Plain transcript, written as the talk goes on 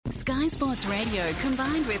Sky Sports Radio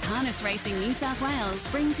combined with Harness Racing New South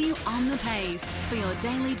Wales brings you On the Pace for your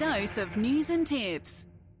daily dose of news and tips.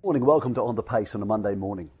 Morning, welcome to On the Pace on a Monday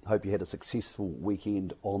morning. Hope you had a successful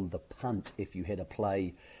weekend on the punt if you had a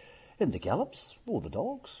play in the gallops or the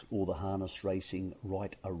dogs or the harness racing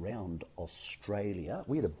right around Australia.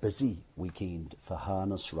 We had a busy weekend for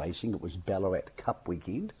harness racing. It was Ballarat Cup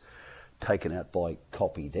weekend, taken out by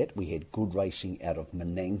Copy That. We had good racing out of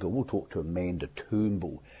Menangle. We'll talk to Amanda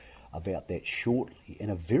Turnbull about that shortly. And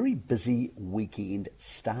a very busy weekend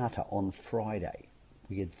starter on Friday.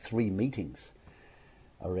 We had 3 meetings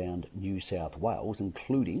around New South Wales,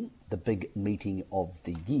 including the big meeting of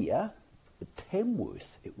the year at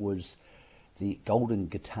Tamworth. It was the Golden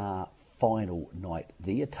Guitar final night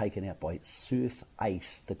there, taken out by Surf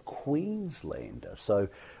Ace, the Queenslander. So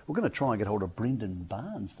we're going to try and get hold of Brendan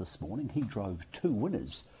Barnes this morning. He drove 2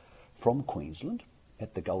 winners from Queensland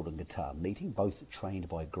at the Golden Guitar meeting, both trained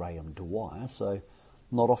by Graham Dwyer. So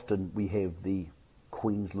not often we have the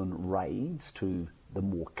Queensland raids to the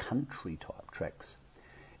more country type tracks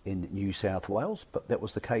in New South Wales, but that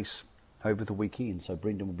was the case over the weekend. So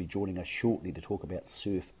Brendan will be joining us shortly to talk about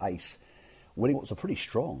Surf Ace winning what was a pretty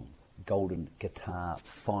strong Golden Guitar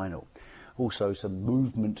final. Also some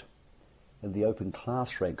movement in the open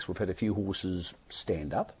class ranks. We've had a few horses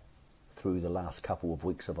stand up through the last couple of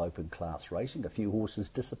weeks of open class racing. A few horses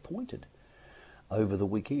disappointed over the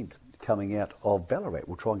weekend coming out of Ballarat.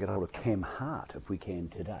 We'll try and get hold of Cam Hart if we can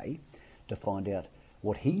today to find out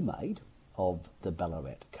what he made of the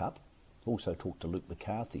Ballarat Cup. Also talk to Luke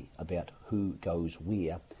McCarthy about who goes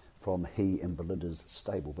where from he and Belinda's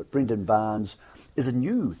stable. But Brendan Barnes is a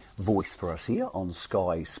new voice for us here on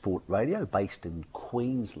Sky Sport Radio, based in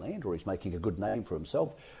Queensland, or he's making a good name for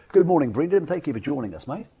himself. Good morning, Brendan. Thank you for joining us,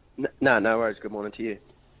 mate. No worries. Good morning to you.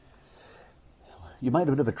 You made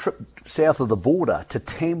a bit of a trip south of the border to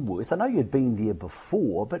Tamworth. I know you'd been there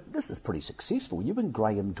before, but this is pretty successful. You and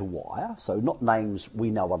Graham Dwyer, so not names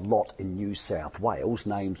we know a lot in New South Wales,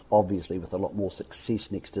 names obviously with a lot more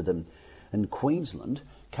success next to them in Queensland,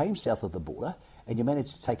 came south of the border, and you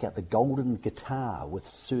managed to take out the Golden Guitar with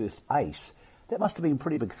Surf Ace. That must have been a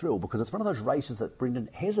pretty big thrill, because it's one of those races that, Brendan,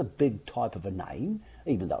 has a big type of a name,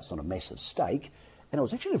 even though it's not a massive stake, and it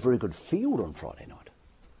was actually a very good field on Friday night.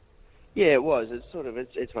 Yeah, it was.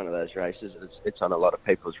 It's one of those races. It's on a lot of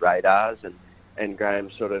people's radars, and Graham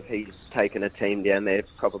he's taken a team down there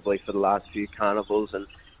probably for the last few carnivals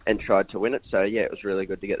and tried to win it. So yeah, it was really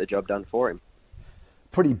good to get the job done for him.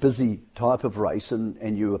 Pretty busy type of race,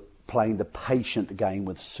 and you were playing the patient game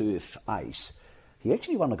with Surf Ace. He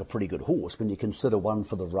actually won like a pretty good horse when you consider one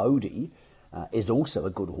for the roadie is also a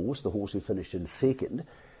good horse, the horse who finished in second.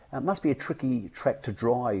 It must be a tricky track to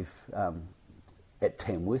drive at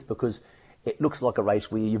Tamworth, because it looks like a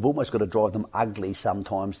race where you've almost got to drive them ugly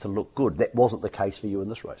sometimes to look good. That wasn't the case for you in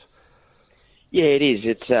this race. Yeah, it is.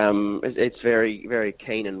 It's very, very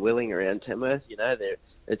keen and willing around Tamworth. You know,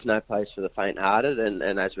 it's no place for the faint-hearted,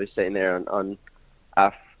 and as we've seen there on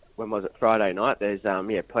when was it, Friday night, there's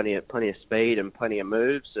plenty of speed and plenty of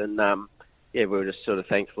moves, and we were just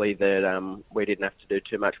thankfully that we didn't have to do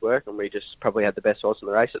too much work, and we just probably had the best horse in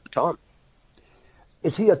the race at the time.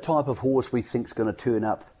 Is he a type of horse we think's going to turn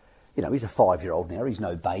up? You know, he's a 5-year-old now, he's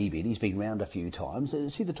no baby, and he's been round a few times.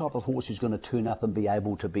 Is he the type of horse who's going to turn up and be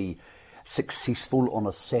able to be successful on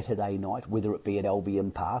a Saturday night, whether it be at Albion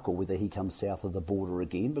Park or whether he comes south of the border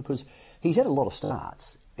again? Because he's had a lot of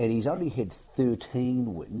starts, and he's only had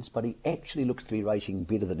 13 wins, but he actually looks to be racing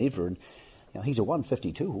better than ever, and he's a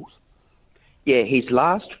 152 horse. Yeah, his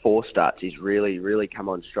last 4 starts, he's really, really come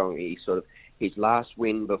on strong. His last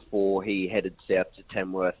win before he headed south to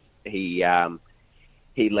Tamworth, he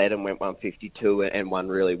led and went 152 and won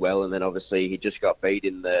really well. And then obviously he just got beat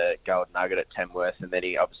in the Golden Nugget at Tamworth, and then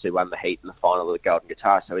he obviously won the heat in the final of the Golden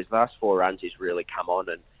Guitar. So his last 4 runs, he's really come on,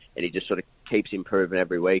 and he just keeps improving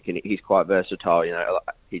every week. And he's quite versatile. You know,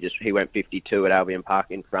 he went 52 at Albion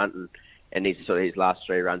Park in front, and his last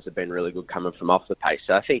 3 runs have been really good coming from off the pace.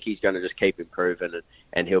 So I think he's going to just keep improving,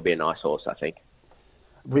 and he'll be a nice horse, I think.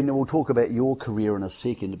 Brendan, we'll talk about your career in a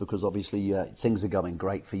second, because obviously things are going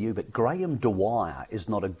great for you. But Graham Dwyer is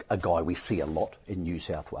not a guy we see a lot in New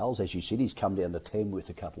South Wales. As you said, he's come down to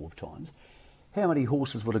Tamworth a couple of times. How many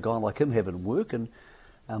horses would a guy like him have in work, and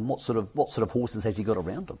what sort of horses has he got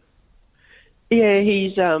around him? Yeah,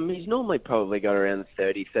 he's normally probably got around the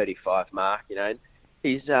 30, 35 mark. You know,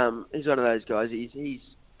 he's one of those guys. He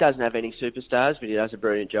doesn't have any superstars, but he does a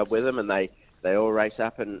brilliant job with them, and they all race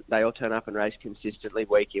up, and they all turn up and race consistently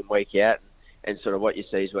week in, week out. And what you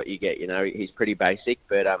see is what you get. You know, he's pretty basic,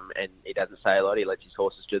 but and he doesn't say a lot. He lets his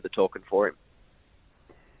horses do the talking for him.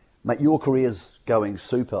 Mate, your career's going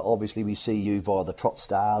super. Obviously, we see you via the Trot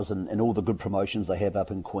Stars and all the good promotions they have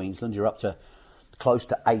up in Queensland. You're up to close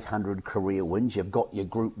to 800 career wins. You've got your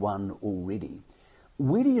Group 1 already.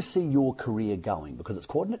 Where do you see your career going? Because it's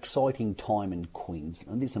quite an exciting time in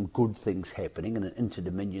Queensland. There's some good things happening in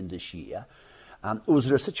Inter-Dominion this year. Was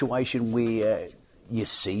there a situation where you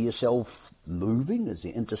see yourself moving? Is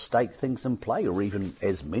there interstate things in play? Or even,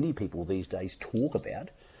 as many people these days talk about,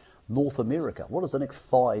 North America? What does the next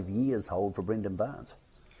 5 years hold for Brendan Barnes?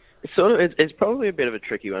 It's probably a bit of a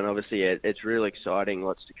tricky one. Obviously, it's really exciting.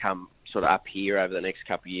 Lots to come sort of up here over the next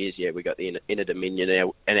couple of years. Yeah, we got the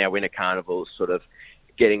Inter-Dominion and our Winter Carnivals sort of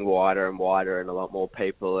getting wider and wider, and a lot more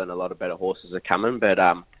people and a lot of better horses are coming. But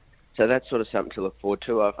so that's sort of something to look forward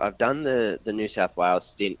to. I've done the New South Wales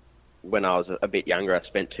stint when I was a bit younger. I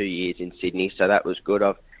spent 2 years in Sydney, so that was good.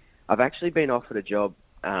 I've actually been offered a job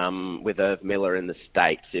with Irv Miller in the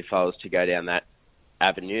States if I was to go down that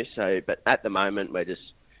avenue. So, but at the moment, we're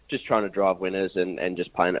just trying to drive winners and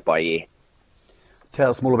just playing it by ear. Tell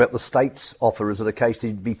us more about the States offer. Is it a case that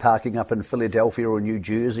you'd be parking up in Philadelphia or New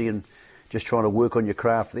Jersey and just trying to work on your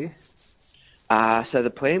craft there? So the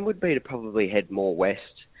plan would be to probably head more west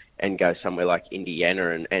and go somewhere like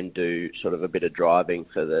Indiana and do sort of a bit of driving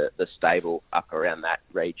for the stable up around that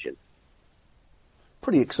region.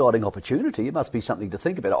 Pretty exciting opportunity. It must be something to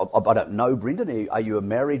think about. I don't know, Brendan. Are you a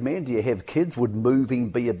married man? Do you have kids? Would moving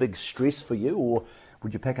be a big stress for you, or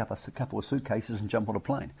would you pack up a couple of suitcases and jump on a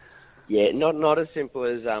plane? Yeah, not as simple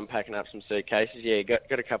as packing up some suitcases. Yeah,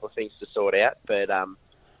 got a couple of things to sort out, but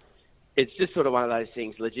it's just sort of one of those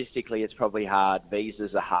things. Logistically, it's probably hard.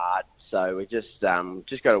 Visas are hard, so we just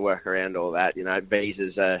got to work around all that. You know,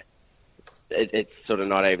 visas are. It's sort of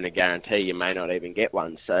not even a guarantee. You may not even get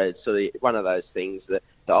one. So it's sort of one of those things that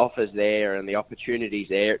the offer's there and the opportunity's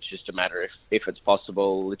there. It's just a matter if it's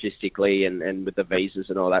possible logistically and with the visas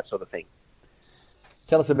and all that sort of thing.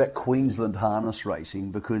 Tell us about Queensland harness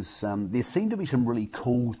racing, because there seem to be some really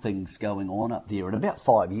cool things going on up there. And about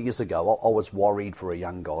 5 years ago, I was worried for a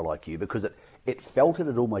young guy like you because it felt it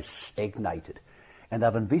had almost stagnated. And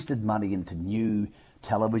they've invested money into new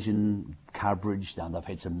television coverage. They've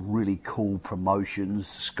had some really cool promotions.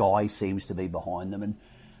 Sky seems to be behind them. And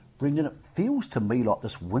Brendan, it feels to me like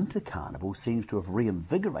this Winter Carnival seems to have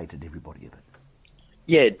reinvigorated everybody a bit.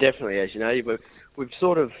 Yeah, definitely. As you know, we've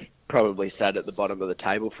sort of probably sat at the bottom of the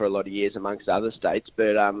table for a lot of years amongst other states,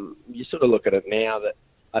 but you sort of look at it now that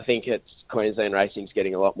I think Queensland racing's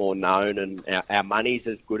getting a lot more known, and our money's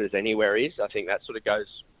as good as anywhere is. I think that sort of goes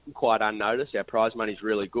quite unnoticed. Our prize money's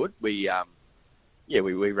really good. We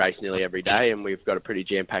race nearly every day, and we've got a pretty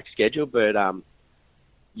jam-packed schedule. But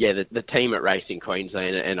the team at Racing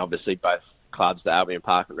Queensland and obviously both clubs, the Albion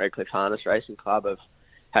Park and Redcliffe Harness Racing Club,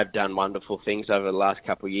 have done wonderful things over the last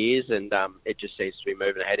couple of years, and it just seems to be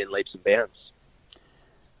moving ahead in leaps and bounds.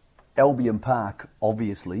 Albion Park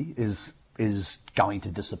obviously is going to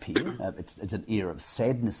disappear. It's an air of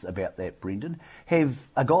sadness about that, Brendan. Have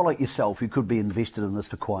a guy like yourself, who could be invested in this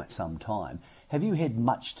for quite some time, have you had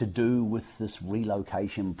much to do with this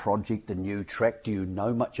relocation project, the new track? Do you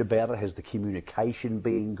know much about it? Has the communication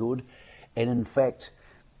been good? And in fact,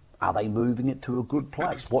 are they moving it to a good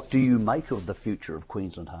place? What do you make of the future of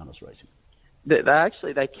Queensland harness racing?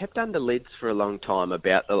 They kept under lids for a long time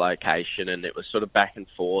about the location, and it was sort of back and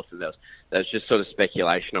forth, and there was just sort of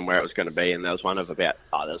speculation on where it was going to be, and there was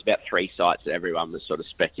about 3 sites that everyone was sort of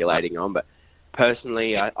speculating on. But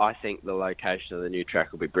personally, I think the location of the new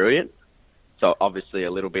track will be brilliant. So obviously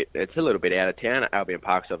it's a little bit out of town. Albion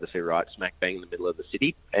Park's obviously right smack bang in the middle of the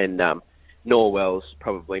city, and Norwell's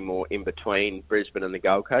probably more in between Brisbane and the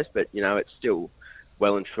Gold Coast, but it's still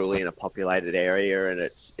well and truly in a populated area, and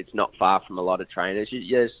it's not far from a lot of trainers.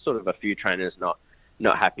 There's sort of a few trainers not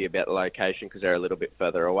happy about the location because they're a little bit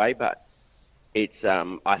further away, but it's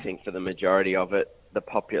I think for the majority of it, the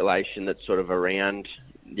population that's sort of around,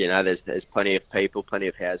 there's plenty of people, plenty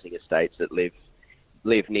of housing estates that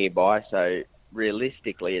live nearby. So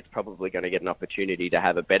realistically, it's probably going to get an opportunity to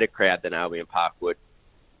have a better crowd than Albion Park would,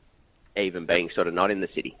 even being sort of not in the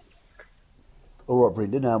city. All right,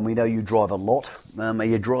 Brendan, we know you drive a lot. Are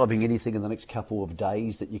you driving anything in the next couple of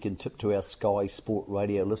days that you can tip to our Sky Sport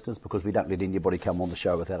Radio listeners? Because we don't let anybody come on the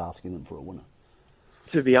show without asking them for a winner.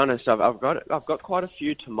 To be honest, I've got quite a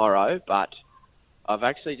few tomorrow, but I've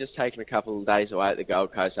actually just taken a couple of days away at the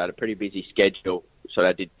Gold Coast. I had a pretty busy schedule, so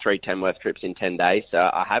I did 3 Tamworth trips in 10 days, so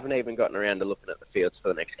I haven't even gotten around to looking at the fields for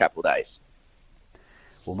the next couple of days.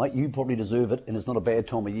 Well, mate, you probably deserve it, and it's not a bad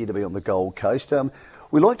time of year to be on the Gold Coast.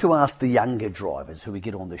 We like to ask the younger drivers who we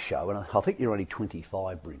get on the show, and I think you're only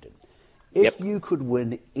 25, Brendan. If you could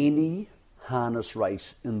win any harness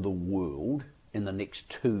race in the world, in the next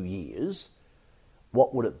 2 years,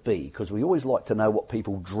 what would it be? Because we always like to know what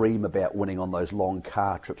people dream about winning on those long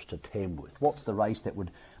car trips to Tamworth. What's the race that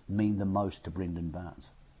would mean the most to Brendan Barnes?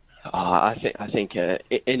 I think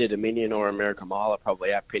Inter Dominion or American Mile are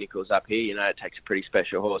probably our pinnacles up here. You know, it takes a pretty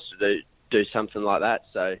special horse to do something like that.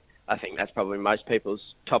 So I think that's probably most people's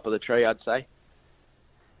top of the tree, I'd say.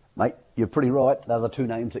 Mate, you're pretty right. They're the two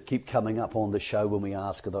names that keep coming up on the show when we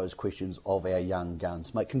ask those questions of our young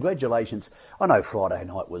guns. Mate, congratulations. I know Friday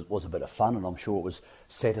night was a bit of fun, and I'm sure it was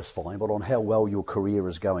satisfying, but on how well your career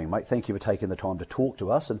is going, mate, thank you for taking the time to talk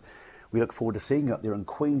to us, and we look forward to seeing you up there in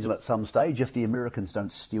Queensland at some stage if the Americans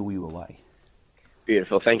don't steal you away.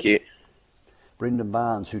 Beautiful, thank you. Brendan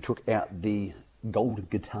Barnes, who took out the Golden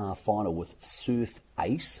Guitar final with Surf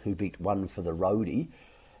Ace, who beat One for the Roadie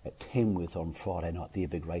at Tamworth on Friday night, their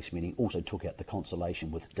big race meeting. Also took out the consolation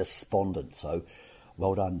with Despondent. So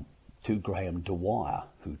well done to Graham Dwyer,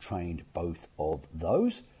 who trained both of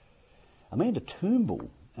those. Amanda Turnbull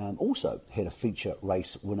also had a feature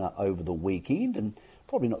race winner over the weekend, and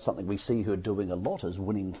probably not something we see her doing a lot, is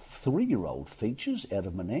winning 3-year-old features out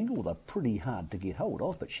of Menangle. They're pretty hard to get hold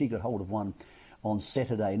of, but she got hold of one on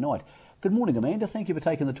Saturday night. Good morning, Amanda. Thank you for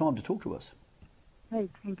taking the time to talk to us. Hey,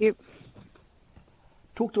 thank you.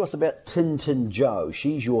 Talk to us about Tintin Joe.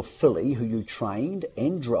 She's your filly who you trained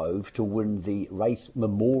and drove to win the Wraith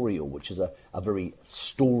Memorial, which is a very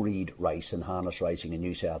storied race in harness racing in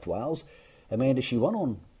New South Wales. Amanda, she won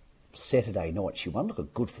on Saturday night. She won like a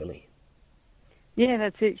good filly. Yeah,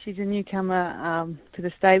 that's it. She's a newcomer to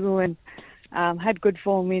the stable and had good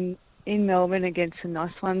form in Melbourne against some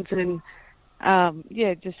nice ones. And,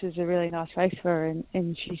 just was a really nice race for her.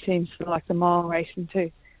 And she seems to like the mile racing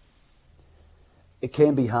too. It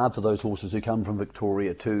can be hard for those horses who come from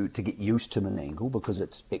Victoria to get used to Menangle because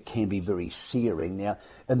it can be very searing. Now,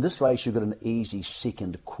 in this race, you got an easy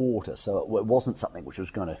second quarter, so it wasn't something which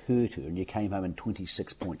was going to hurt her, and you came home in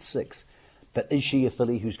 26.6. But is she a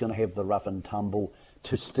filly who's going to have the rough and tumble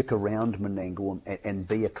to stick around Menangle and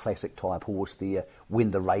be a classic type horse there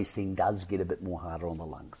when the racing does get a bit more harder on the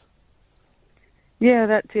lungs? Yeah,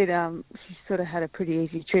 that's it. She sort of had a pretty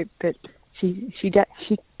easy trip, but she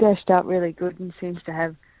dashed up really good and seems to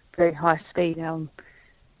have very high speed.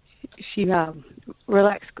 She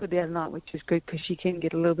relaxed good the other night, which is good because she can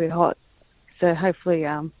get a little bit hot. So hopefully,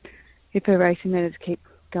 if her racing minutes keep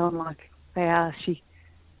going like they are, she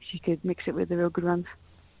could mix it with the real good ones.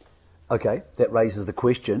 Okay, that raises the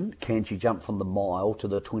question, can she jump from the mile to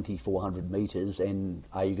the 2,400 metres, and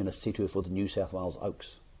are you going to set her for the New South Wales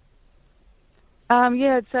Oaks?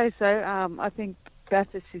 Yeah, I'd say so. I think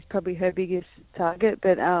Bathurst is probably her biggest target,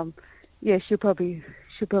 but she'll probably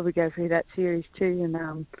go through that series too,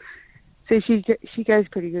 and so she goes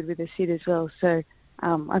pretty good with the sit as well. So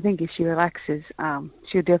I think if she relaxes,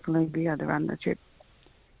 she'll definitely be able to run the trip.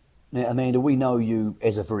 Now, Amanda, we know you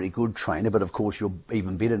as a very good trainer, but of course you're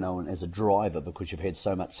even better known as a driver because you've had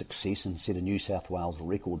so much success and set a New South Wales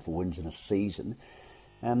record for wins in a season.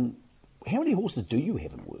 How many horses do you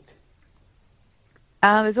have in work?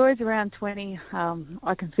 There's always around 20.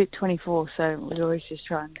 I can fit 24, so we always just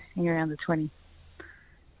try and hang around the 20.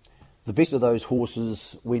 The best of those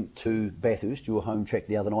horses went to Bathurst, your home track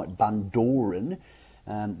the other night, Bundoran.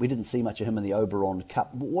 We didn't see much of him in the Oberon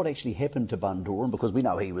Cup. What actually happened to Bundoran? Because we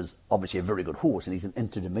know he was obviously a very good horse and he's an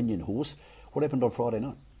Inter Dominion horse. What happened on Friday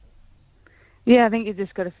night? Yeah, I think you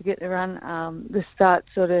just got to forget the run. The start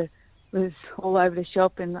sort of was all over the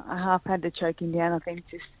shop and I half had to choke him down, I think,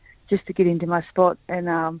 just to get into my spot.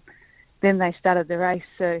 And then they started the race,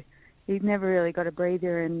 so he never really got a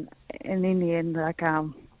breather. And in the end,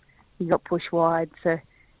 he got pushed wide. So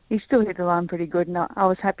he still hit the line pretty good. And I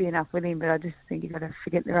was happy enough with him, but I just think you got to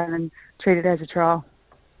forget the run and treat it as a trial.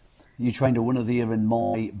 You trained a winner there in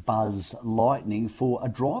My Buzz Lightning for a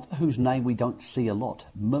driver whose name we don't see a lot,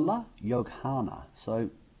 Miller Yokhana. So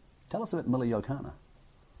tell us about Miller Yokhana.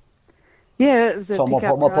 Yeah, it was a my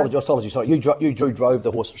apologies. Sorry, you drove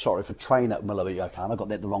the horse. Sorry, for trainer Miller Yokhana. I got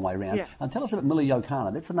that the wrong way around. Yeah. And tell us about Miller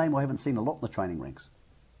Yokhana. That's a name I haven't seen a lot in the training ranks.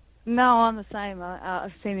 No, I'm the same.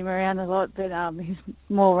 I've seen him around a lot, but he's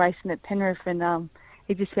more racing at Penrith, and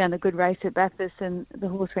he just found a good race at Bathurst, and the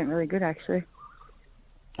horse went really good actually.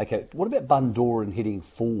 Okay, what about Bundoran heading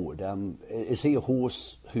forward? Is he a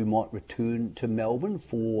horse who might return to Melbourne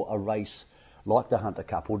for a race like the Hunter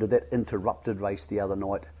Cup, or did that interrupted race the other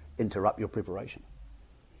night interrupt your preparation?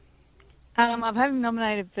 I've had him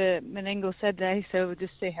nominated for Menangle Saturday, so we'll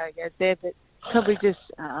just see how he goes there. But probably just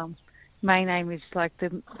main aim is like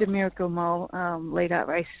the Miracle Mile lead-up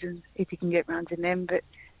races, and if he can get runs in them. But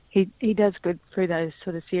he does good through those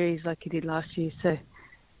sort of series like he did last year. So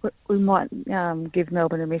we might give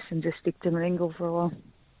Melbourne a miss and just stick to Menangle for a while.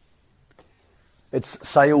 It's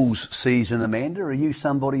sales season, Amanda. Are you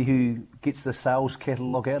somebody who gets the sales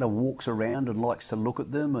catalogue out and walks around and likes to look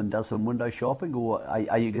at them and does some window shopping, or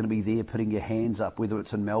are you going to be there putting your hands up, whether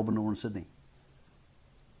it's in Melbourne or in Sydney?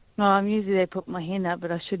 No, I'm usually there putting my hand up,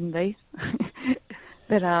 but I shouldn't be.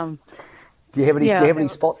 But do you have any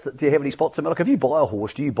spots? Do you have any spots? Like, if you buy a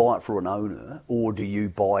horse, do you buy it for an owner, or do you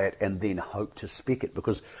buy it and then hope to spec it?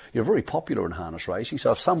 Because you're very popular in harness racing.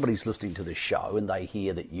 So if somebody's listening to this show and they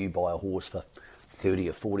hear that you buy a horse for 30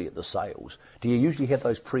 or 40 at the sales, do you usually have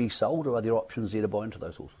those pre-sold, or are there options there to buy into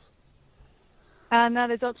those horses? No,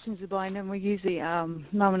 there's options to buy them. We usually, Mum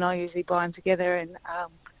and I usually buy them together, and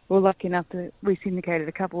we're lucky enough that we syndicated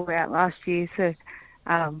a couple out last year. So,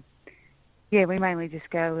 yeah, we mainly just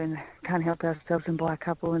go and can't help ourselves and buy a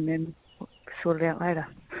couple and then sort it out later.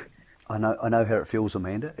 I know how it feels,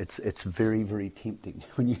 Amanda. It's very, very tempting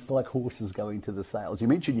when you like horses going to the sales. You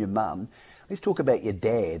mentioned your mum. Let's talk about your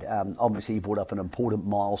dad. Obviously, he brought up an important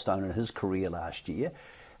milestone in his career last year.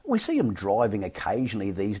 We see him driving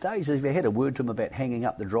occasionally these days. Have you had a word to him about hanging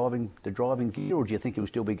up the driving gear, or do you think he'll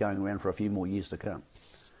still be going around for a few more years to come?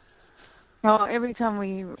 Oh, every time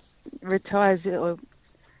he retires or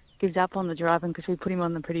gives up on the driving, because we put him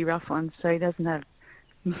on the pretty rough ones, so he doesn't have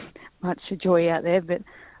much joy out there. But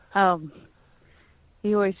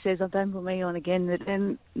he always says, "Oh, don't put me on again."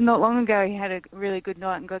 And not long ago, he had a really good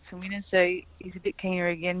night and got some winners, so he's a bit keener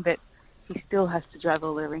again. But he still has to drive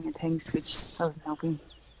all the ring and things, which doesn't help him.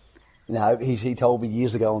 No, he told me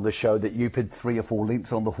years ago on the show that you put 3 or 4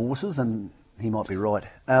 lengths on the horses, and he might be right.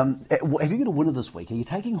 Have you got a winner this week? Are you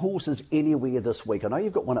taking horses anywhere this week? I know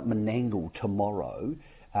you've got one at Menangle tomorrow,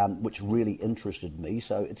 which really interested me.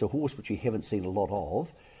 So it's a horse which you haven't seen a lot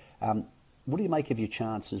of. What do you make of your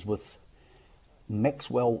chances with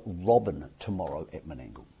Maxwell Robin tomorrow at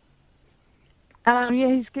Menangle? Yeah,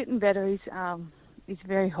 he's getting better. He's a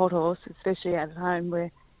very hot horse, especially at home,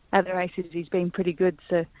 where at the races he's been pretty good.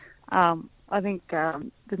 So I think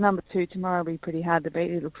the number 2 tomorrow will be pretty hard to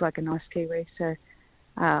beat. It looks like a nice Kiwi. So,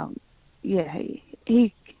 yeah,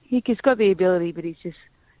 he's got the ability, but he's just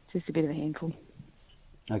a bit of a handful.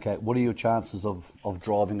 Okay, what are your chances of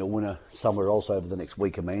driving a winner somewhere else over the next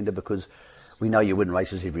week, Amanda? Because we know you win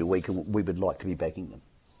races every week, and we would like to be backing them.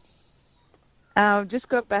 Just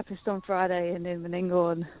got Bathurst on Friday and then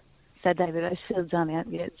Menangle on Saturday, but those fields aren't out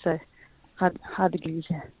yet, so hard to give you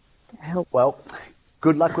help. Well,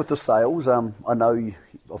 good luck with the sales. I know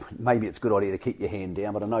maybe it's a good idea to keep your hand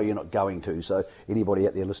down, but I know you're not going to. So anybody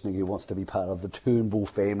out there listening who wants to be part of the Turnbull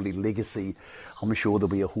family legacy, I'm sure there'll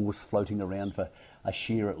be a horse floating around for a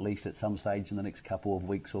share at least at some stage in the next couple of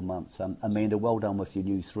weeks or months. Amanda, well done with your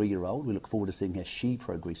new 3-year-old. We look forward to seeing how she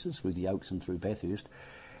progresses through the Oaks and through Bathurst.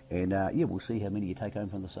 And yeah, we'll see how many you take home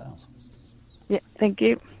from the sales. Yeah, thank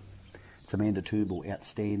you. It's Amanda Turnbull,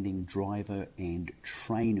 outstanding driver and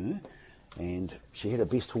trainer. And she had her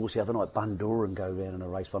best horse the other night, Bundoran, go around in a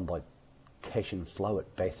race won by Cash and Flow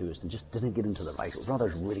at Bathurst, and just didn't get into the race. It was one of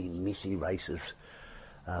those really messy races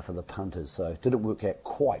for the punters, so it didn't work out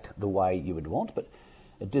quite the way you would want, but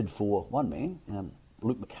it did for one man,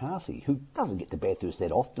 Luke McCarthy, who doesn't get to Bathurst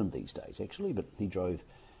that often these days, actually, but he drove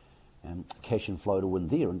Cash and Flow to win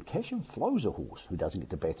there, and Cash and Flow's a horse who doesn't get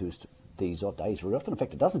to Bathurst these days very often. In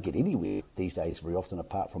fact, it doesn't get anywhere these days very often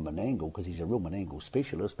apart from Menangle, because he's a real Menangle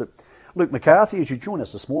specialist. But Luke McCarthy, as you join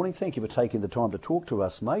us this morning, thank you for taking the time to talk to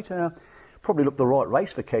us, mate. Probably looked the right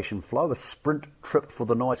race for Cash and Flow, a sprint trip for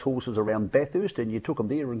the nice horses around Bathurst, and you took them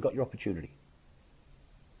there and got your opportunity.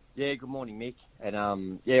 Yeah, good morning, Mick.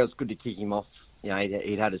 And yeah, it was good to kick him off. You know,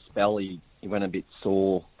 he'd had a spell. He went a bit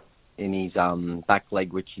sore in his back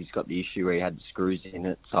leg, which he's got the issue where he had the screws in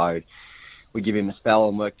it. So we give him a spell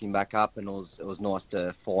and worked him back up, and it was nice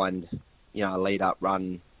to find, you know, a lead-up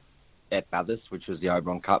run at Bathurst, which was the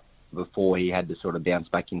Oberon Cup, before he had to sort of bounce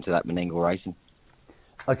back into that Menangle racing.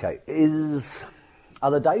 Okay,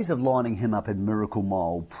 are the days of lining him up in Miracle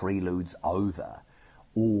Mile preludes over,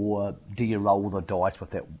 or do you roll the dice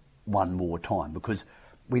with that one more time? Because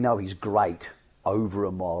we know he's great over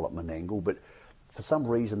a mile at Menangle, but for some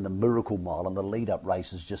reason the Miracle Mile and the lead-up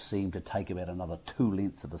races just seem to take about another 2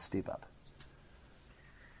 lengths of a step up.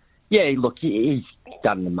 Yeah, look, he's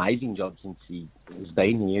done an amazing job since he's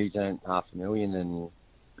been here. He's earned $500,000 and,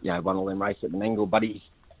 you know, won all them races at Menangle, but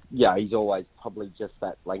he's always probably just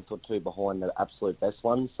that length or 2 behind the absolute best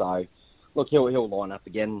one. So, look, he'll line up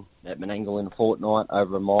again at Menangle in a fortnight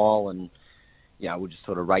over a mile, and, you know, we'll just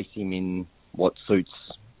sort of race him in what suits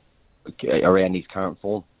around his current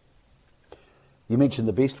form. You mentioned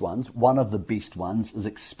the best ones. One of the best ones is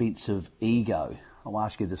Expensive Ego. I'll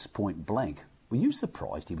ask you this point blank. Were you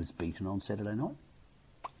surprised he was beaten on Saturday night?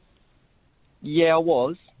 Yeah, I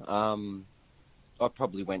was. I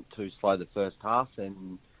probably went too slow the first half,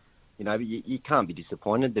 and you can't be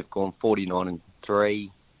disappointed. They've gone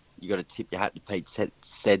 49-3. You got to tip your hat to Pete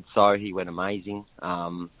said so. He went amazing.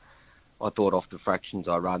 I thought off the fractions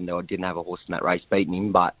I run, I didn't have a horse in that race beating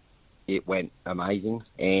him, but it went amazing.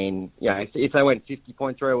 And if they went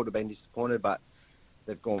 50.3, I would have been disappointed, but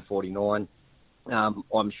they've gone 49.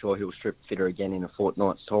 I'm sure he'll strip fitter again in a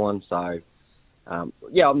fortnight's time. So, I'm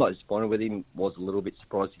not disappointed with him. Was a little bit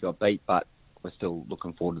surprised he got beat, but we're still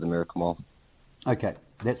looking forward to the Miracle Mile. Okay,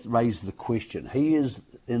 that raises the question. He is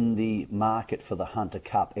in the market for the Hunter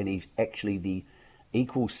Cup, and he's actually the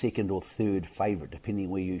equal second or third favourite, depending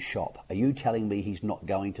where you shop. Are you telling me he's not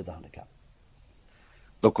going to the Hunter Cup?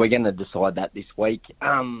 Look, we're going to decide that this week.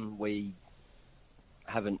 We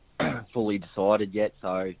haven't fully decided yet,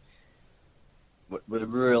 so we're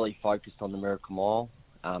really focused on the Miracle Mile,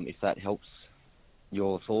 if that helps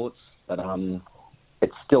your thoughts. But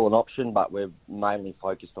it's still an option, but we're mainly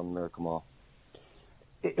focused on the Miracle Mile.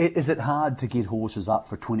 Is it hard to get horses up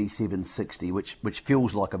for 27.60, which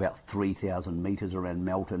feels like about 3,000 metres around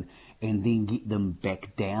Melton, and then get them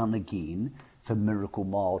back down again for Miracle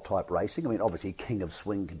Mile type racing? I mean, obviously King of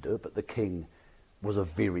Swing can do it, but the King was a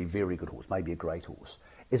very, very good horse, maybe a great horse.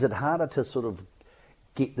 Is it harder to sort of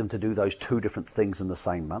get them to do those two different things in the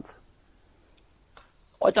same month?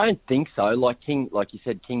 I don't think so. Like you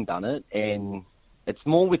said, King done it, and it's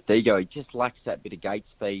more with Digo. He just lacks that bit of gate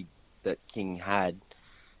speed that King had.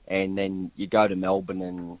 And then you go to Melbourne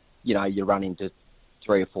and, you run into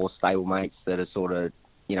 3 or 4 stablemates that are sort of,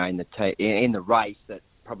 in the race that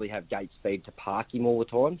probably have gate speed to park him all the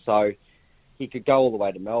time. So he could go all the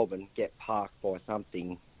way to Melbourne, get parked by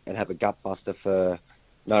something and have a gutbuster for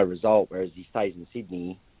no result, whereas he stays in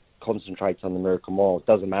Sydney, concentrates on the Miracle Mile. It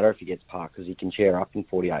doesn't matter if he gets parked because he can chair up in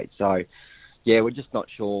 48. So, we're just not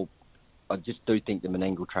sure. I just do think the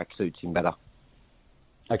Menangle track suits him better.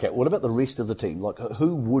 Okay, what about the rest of the team? Like,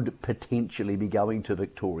 who would potentially be going to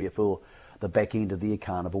Victoria for the back end of their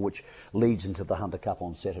carnival, which leads into the Hunter Cup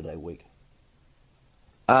on Saturday week?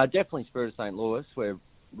 Definitely Spirit of St. Louis. We're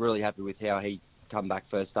really happy with how he come back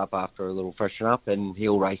first up after a little freshen up, and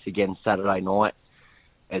he'll race again Saturday night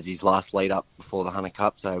as his last lead up before the Hunter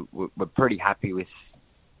Cup. So we're pretty happy with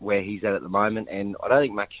where he's at the moment, and I don't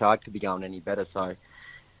think Max Shard could be going any better. So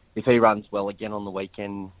if he runs well again on the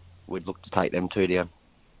weekend, we'd look to take them two down.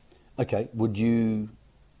 Okay, would you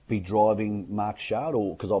be driving Mark Shard,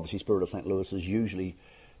 or because obviously Spirit of St. Louis is usually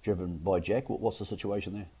driven by Jack? What's the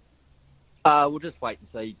situation there? We'll just wait and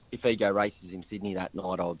see. If Ego races in Sydney that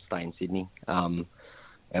night, I'll stay in Sydney, and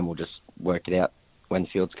we'll just work it out when the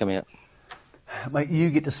fields come out. Mate, you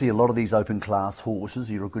get to see a lot of these open class horses.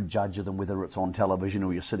 You're a good judge of them, whether it's on television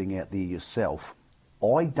or you're sitting out there yourself.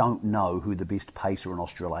 I don't know who the best pacer in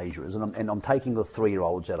Australasia is, and I'm taking the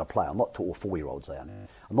 3-year-olds out of play. I'm not or 4-year-olds out.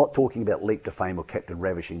 I'm not talking about Leap to Fame or Captain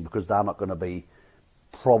Ravishing, because they're not going to be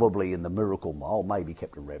probably in the Miracle Mile, maybe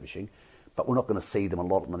Captain Ravishing, but we're not going to see them a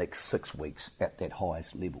lot in the next 6 weeks at that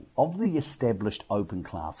highest level. Of the established open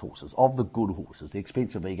class horses, of the good horses, the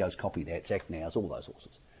Expensive Egos, Copy That, Zach Nows, all those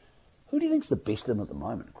horses, who do you think's the best in at the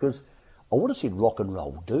moment? Because I would have said Rock and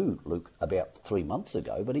Roll Do, Luke, about 3 months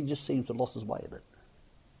ago, but he just seems to have lost his way a bit.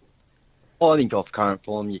 Well, I think off current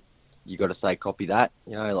form, you got to say Copy That.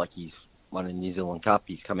 Like he's won a New Zealand Cup.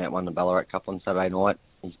 He's come out, won the Ballarat Cup on Saturday night.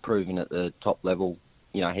 He's proven at the top level.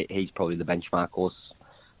 He's probably the benchmark horse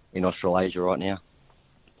in Australasia right now.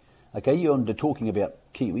 Okay, you're on to talking about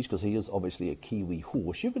Kiwis, because he is obviously a Kiwi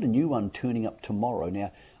horse. You've got a new one turning up tomorrow.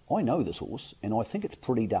 Now, I know this horse, and I think it's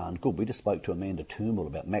pretty darn good. We just spoke to Amanda Turnbull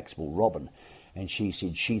about Maxwell Robin, and she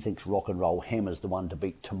said she thinks Rock and Roll Hammer's the one to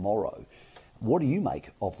beat tomorrow. What do you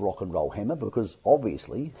make of Rock and Roll Hammer? Because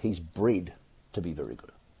obviously he's bred to be very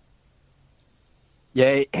good.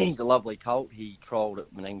 Yeah, he's a lovely colt. He trialled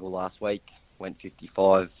at Menangle last week, went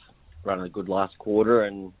 55, ran a good last quarter,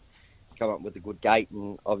 and come up with a good gait.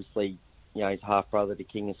 And obviously, he's half brother to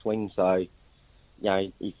King of Swing, so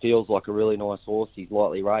he feels like a really nice horse. He's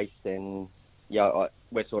lightly raced, and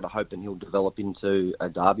we're sort of hoping he'll develop into a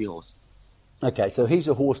Derby horse. Okay, so he's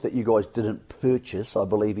a horse that you guys didn't purchase. I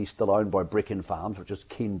believe he's still owned by Brecken Farms, which is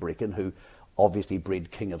Ken Brecken, who obviously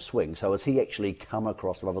bred King of Swing. So has he actually come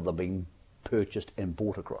across rather than being purchased and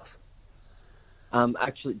bought across?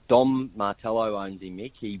 Actually, Dom Martello owns him,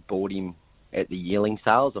 Mick. He bought him at the yearling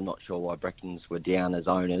sales. I'm not sure why Breckens were down as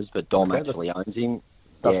owners, but Dom actually owns him.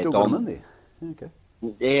 They've still got him in there. Okay.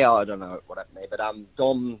 Yeah, I don't know what happened there. But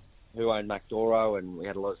Dom, who owned MacDoro and we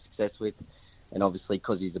had a lot of success with, and obviously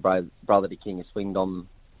because he's the brother to King of Swing, Dom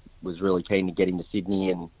was really keen to get him to Sydney,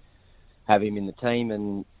 and have him in the team.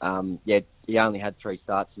 And he only had 3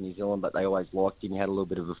 starts in New Zealand, but they always liked him. He had a little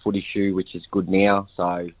bit of a foot issue, which is good now.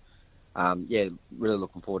 So really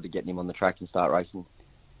looking forward to getting him on the track and start racing.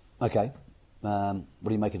 Okay. What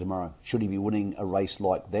do you make of tomorrow? Should he be winning a race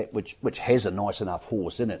like that, which has a nice enough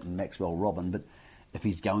horse in it, and Maxwell Robin, but if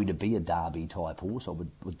he's going to be a Derby-type horse, I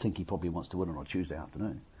would think he probably wants to win it on Tuesday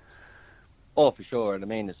afternoon. Oh, for sure. And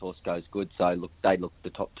Amanda's horse goes good, so they look the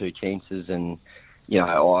top 2 chances, and,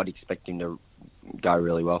 I'd expect him to go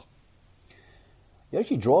really well. You're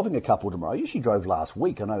actually driving a couple tomorrow. You actually drove last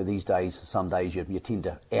week. I know these days, some days you tend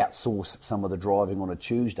to outsource some of the driving on a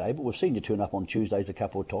Tuesday, but we've seen you turn up on Tuesdays a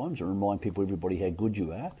couple of times and remind everybody how good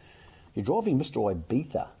you are. You're driving Mr.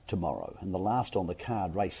 Ibiza tomorrow, and the last on the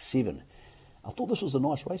card, race 7. I thought this was a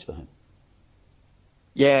nice race for him.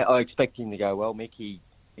 Yeah, I expect him to go well, Mick. He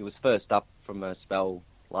was first up from a spell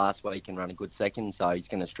last week and ran a good second, so he's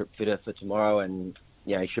going to strip fitter for tomorrow, and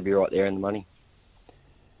he should be right there in the money.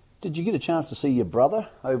 Did you get a chance to see your brother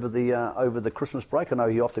over the Christmas break? I know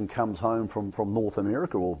he often comes home from North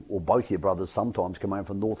America, or both your brothers sometimes come home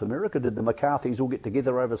from North America. Did the McCarthys all get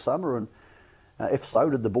together over summer, and if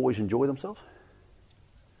so, did the boys enjoy themselves?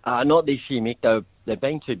 Not this year, Mick. They've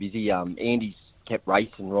been too busy. Andy's kept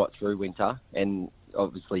racing right through winter, and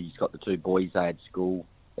obviously he's got the 2 boys. They had school.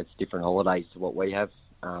 It's different holidays to what we have.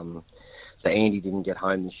 So Andy didn't get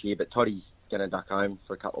home this year, but Toddy's going to duck home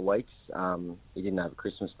for a couple of weeks. He didn't have a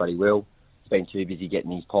Christmas, but he will. He's been too busy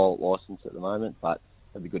getting his pilot licence at the moment, but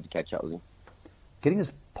it'll be good to catch up with him. Getting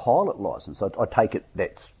his pilot licence, I take it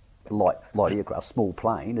that's light aircraft, small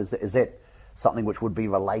plane. Is that something which would be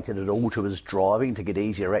related at all to his driving, to get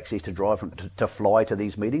easier access to drive to fly to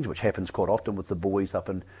these meetings, which happens quite often with the boys up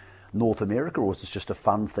in North America, or is this just a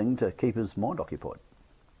fun thing to keep his mind occupied?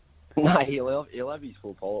 No, he'll have his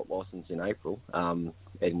full pilot licence in April, and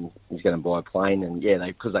he's going to buy a plane. And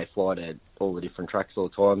because they fly to all the different tracks all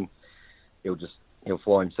the time, he'll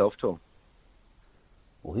fly himself to them.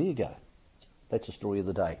 Well, there you go. That's the story of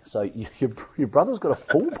the day. So your brother's got a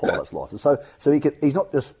full pilot's licence. So he's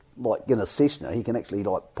not just like in a Cessna. He can actually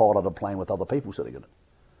pilot a plane with other people sitting in it.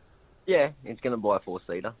 Yeah, he's going to buy a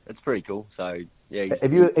 4-seater. It's pretty cool. So yeah.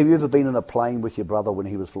 Have you ever been in a plane with your brother when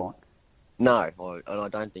he was flying? No, and I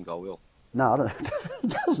don't think I will. No, I don't. It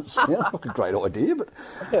doesn't sound like a great idea, but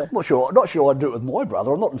I'm not sure I'd do it with my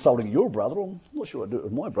brother. I'm not insulting your brother. I'm not sure I'd do it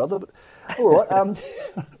with my brother, but all right.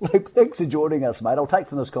 Luke, thanks for joining us, mate. I'll take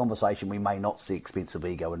from this conversation we may not see Expensive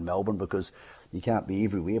Ego in Melbourne because you can't be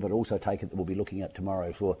everywhere, but also take it that we'll be looking at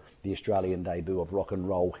tomorrow for the Australian debut of Rock and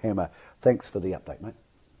Roll Hammer. Thanks for the update, mate.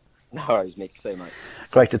 No worries, Nick. See you, mate.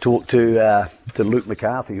 Great to talk to Luke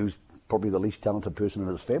McCarthy, who's probably the least talented person in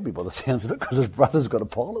his family by the sounds of it, because his brother's got a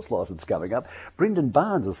pilot's licence coming up. Brendan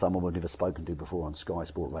Barnes is someone we've never spoken to before on Sky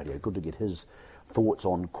Sport Radio. Good to get his thoughts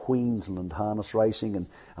on Queensland harness racing. And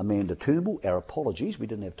Amanda Turnbull, our apologies, we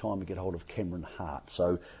didn't have time to get hold of Cameron Hart,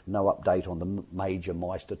 so no update on the major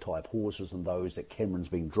Meister type horses and those that Cameron's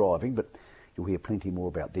been driving, but you'll hear plenty more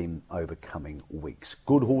about them over coming weeks.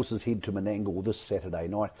 Good horses head to Menangle this Saturday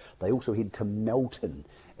night. They also head to Melton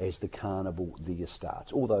as the carnival there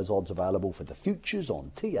starts. All those odds available for the futures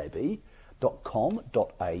on tab.com.au.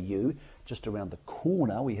 Just around the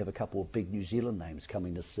corner, we have a couple of big New Zealand names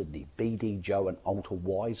coming to Sydney. BD Joe and Alta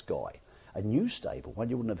Wise Guy. A new stable, one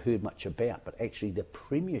you wouldn't have heard much about, but actually the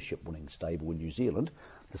premiership winning stable in New Zealand.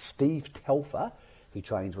 The Steve Telfer, he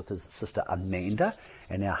trains with his sister Amanda,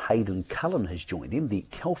 and now Hayden Cullen has joined them. The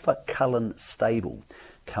Telfer Cullen stable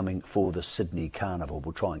coming for the Sydney Carnival.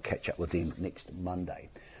 We'll try and catch up with them next Monday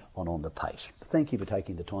on the Pace. Thank you for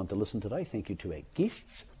taking the time to listen today. Thank you to our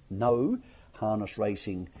guests. No harness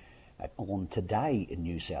racing on today in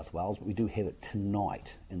New South Wales, but we do have it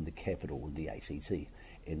tonight in the capital, in the ACT,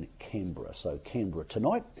 in Canberra. So Canberra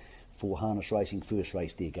tonight for harness racing. First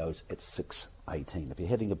race there goes at 6:18. If you're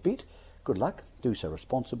having a bet, good luck. Do so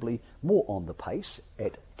responsibly. More on the Pace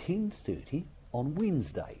at 10:30 on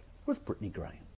Wednesday with Brittany Graham.